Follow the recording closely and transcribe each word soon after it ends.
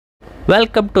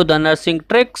Welcome to the nursing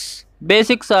tricks.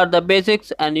 Basics are the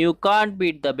basics and you can't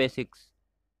beat the basics.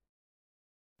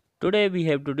 Today we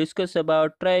have to discuss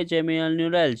about trigeminal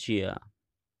neuralgia.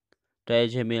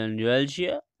 Trigeminal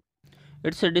neuralgia,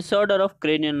 it's a disorder of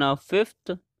cranial nerve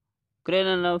fifth.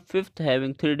 Cranial nerve fifth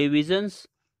having three divisions.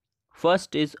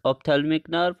 First is ophthalmic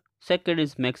nerve, second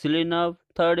is maxillary nerve,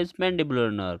 third is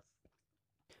mandibular nerve.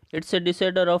 It's a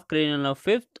disorder of cranial nerve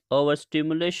fifth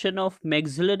overstimulation of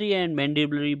maxillary and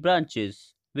mandibulary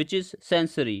branches, which is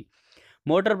sensory.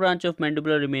 Motor branch of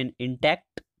mandibular remain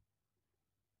intact.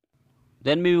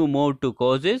 Then we move to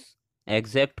causes.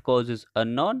 Exact cause is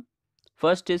unknown.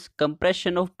 First is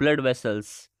compression of blood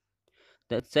vessels.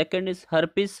 The second is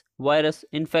herpes virus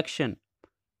infection.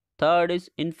 Third is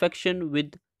infection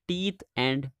with teeth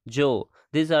and jaw.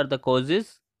 These are the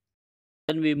causes.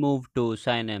 Then we move to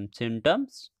sign and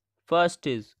symptoms. First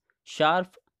is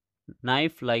sharp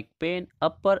knife-like pain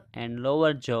upper and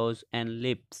lower jaws and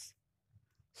lips.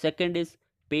 Second is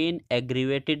pain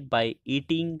aggravated by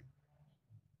eating,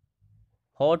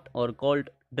 hot or cold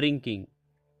drinking,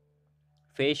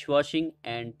 face washing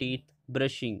and teeth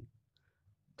brushing.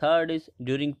 Third is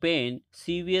during pain,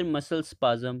 severe muscle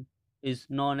spasm is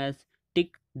known as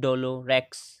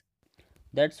tic-dolorex.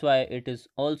 That's why it is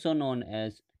also known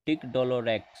as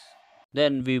tic-dolorex.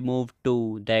 Then we move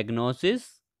to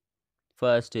diagnosis.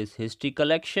 First is history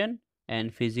collection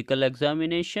and physical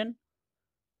examination.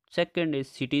 Second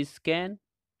is CT scan,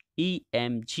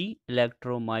 EMG,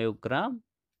 electromyogram.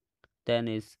 Then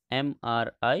is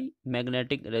MRI,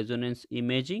 magnetic resonance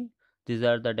imaging. These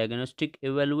are the diagnostic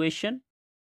evaluation.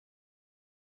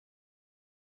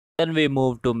 Then we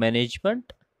move to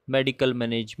management, medical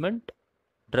management.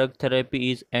 Drug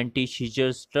therapy is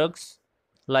anti-seizure drugs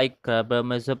like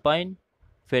carbamazepine,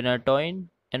 phenytoin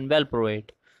and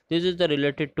valproate. This is the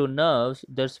related to nerves.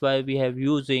 That's why we have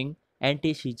using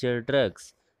anti-seizure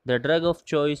drugs. The drug of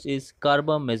choice is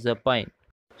carbamazepine.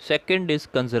 Second is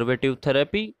conservative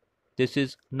therapy. This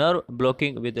is nerve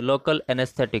blocking with local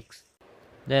anesthetics.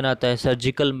 Then आता है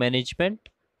surgical management.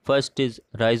 First is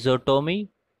rhizotomy.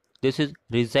 This is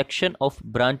resection of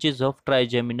branches of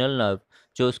trigeminal nerve.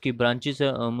 जो उसकी branches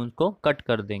है हम उनको cut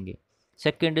कर देंगे.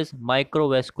 Second is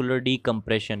microvascular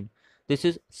decompression. This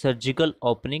is surgical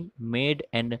opening made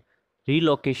and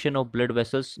relocation of blood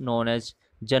vessels known as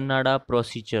Jannada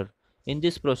procedure. In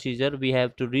this procedure, we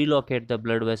have to relocate the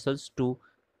blood vessels to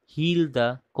heal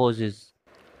the causes.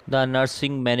 The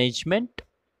nursing management,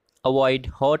 avoid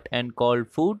hot and cold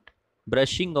food,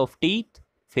 brushing of teeth,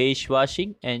 face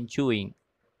washing and chewing.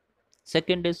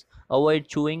 Second is avoid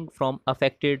chewing from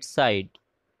affected side.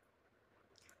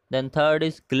 Then third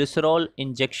is glycerol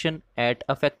injection at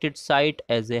affected site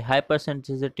as a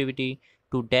hypersensitivity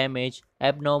to damage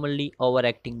abnormally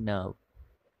overacting nerve.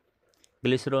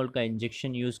 Glycerol का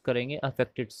injection use करेंगे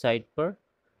affected site पर.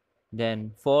 Then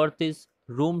fourth is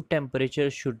room temperature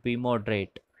should be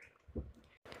moderate.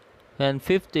 And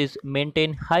fifth is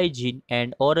maintain hygiene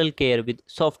and oral care with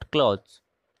soft cloths.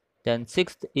 Then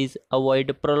sixth is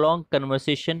avoid prolonged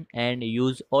conversation and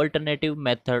use alternative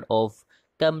method of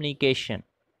communication.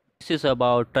 This is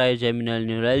about trigeminal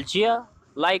neuralgia.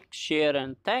 Like, share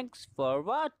and thanks for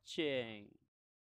watching.